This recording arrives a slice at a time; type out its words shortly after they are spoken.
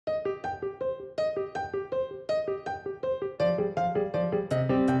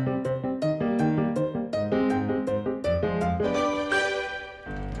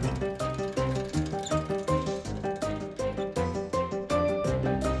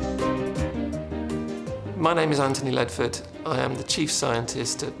My name is Anthony Ledford. I am the Chief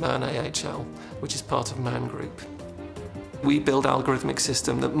Scientist at Man AHL, which is part of Man Group. We build algorithmic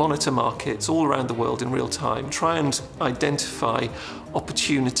systems that monitor markets all around the world in real time, try and identify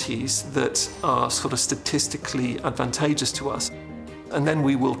opportunities that are sort of statistically advantageous to us, and then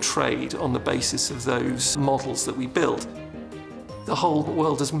we will trade on the basis of those models that we build. The whole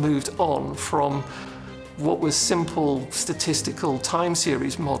world has moved on from what was simple statistical time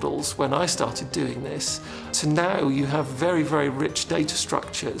series models when I started doing this, to now you have very, very rich data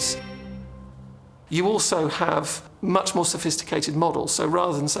structures. You also have much more sophisticated models, so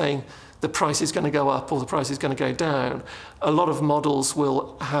rather than saying the price is going to go up or the price is going to go down, a lot of models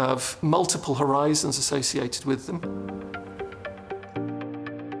will have multiple horizons associated with them.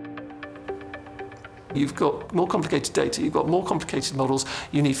 You've got more complicated data, you've got more complicated models,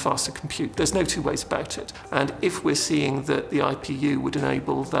 you need faster compute. There's no two ways about it. And if we're seeing that the IPU would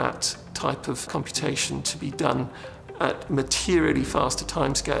enable that type of computation to be done at materially faster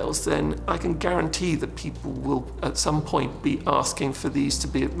timescales, then I can guarantee that people will at some point be asking for these to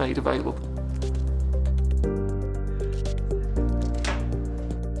be made available.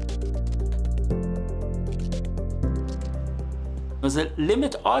 The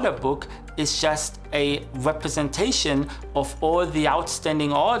limit order book is just a representation of all the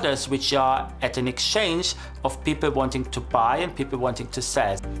outstanding orders which are at an exchange of people wanting to buy and people wanting to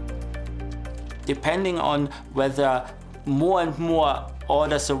sell. Depending on whether more and more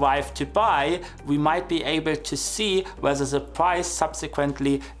orders arrive to buy, we might be able to see whether the price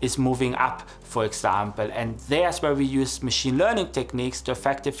subsequently is moving up, for example. And there's where we use machine learning techniques to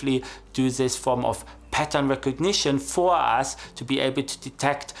effectively do this form of pattern recognition for us to be able to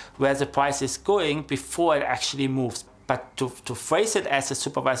detect where the price is going before it actually moves. But to phrase it as a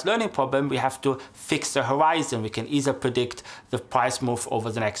supervised learning problem, we have to fix the horizon. We can either predict the price move over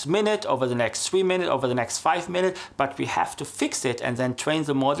the next minute, over the next 3 minutes, over the next 5 minutes, but we have to fix it and then train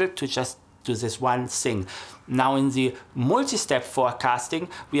the model to just do this one thing. Now in the multi-step forecasting,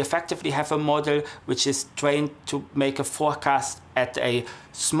 we effectively have a model which is trained to make a forecast at a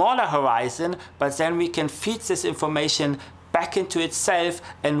smaller horizon, but then we can feed this information back into itself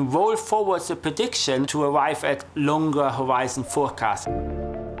and roll forward the prediction to arrive at longer horizon forecasts.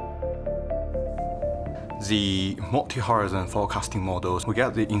 The multi-horizon forecasting models, we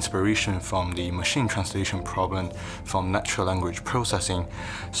get the inspiration from the machine translation problem from natural language processing.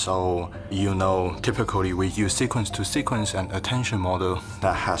 So, typically we use sequence-to-sequence and attention model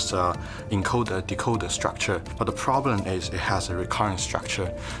that has a encoder-decoder structure. But the problem is it has a recurrent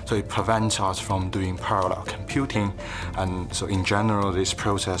structure. So it prevents us from doing parallel computing. And so in general, this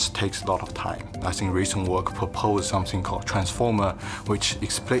process takes a lot of time. I think recent work proposed something called transformer, which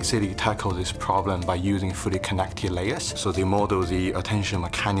explicitly tackles this problem by using fully connected layers. So they model the attention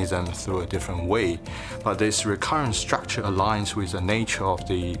mechanism through a different way. But this recurrent structure aligns with the nature of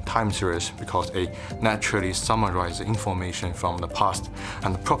the time series because it naturally summarizes information from the past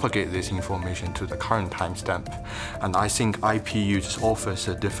and propagates this information to the current timestamp. And I think IPU just offers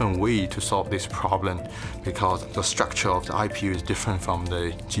a different way to solve this problem because the structure of the IPU is different from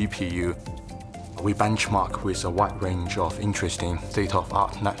the GPU. We benchmark with a wide range of interesting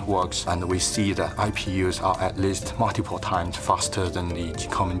state-of-art networks, and we see that IPUs are at least multiple times faster than the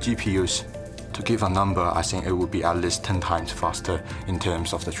common GPUs. To give a number, I think it would be at least 10 times faster in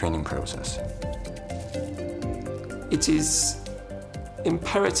terms of the training process. It is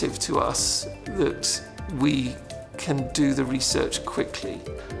imperative to us that we can do the research quickly.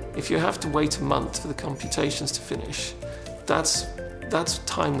 If you have to wait a month for the computations to finish, that's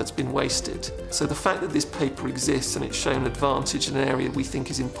time that's been wasted. So the fact that this paper exists and it's shown advantage in an area we think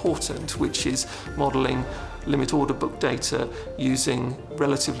is important, which is modelling limit order book data using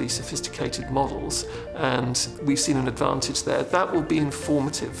relatively sophisticated models, and we've seen an advantage there, that will be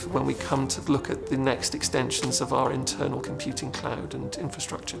informative when we come to look at the next extensions of our internal computing cloud and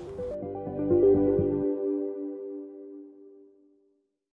infrastructure.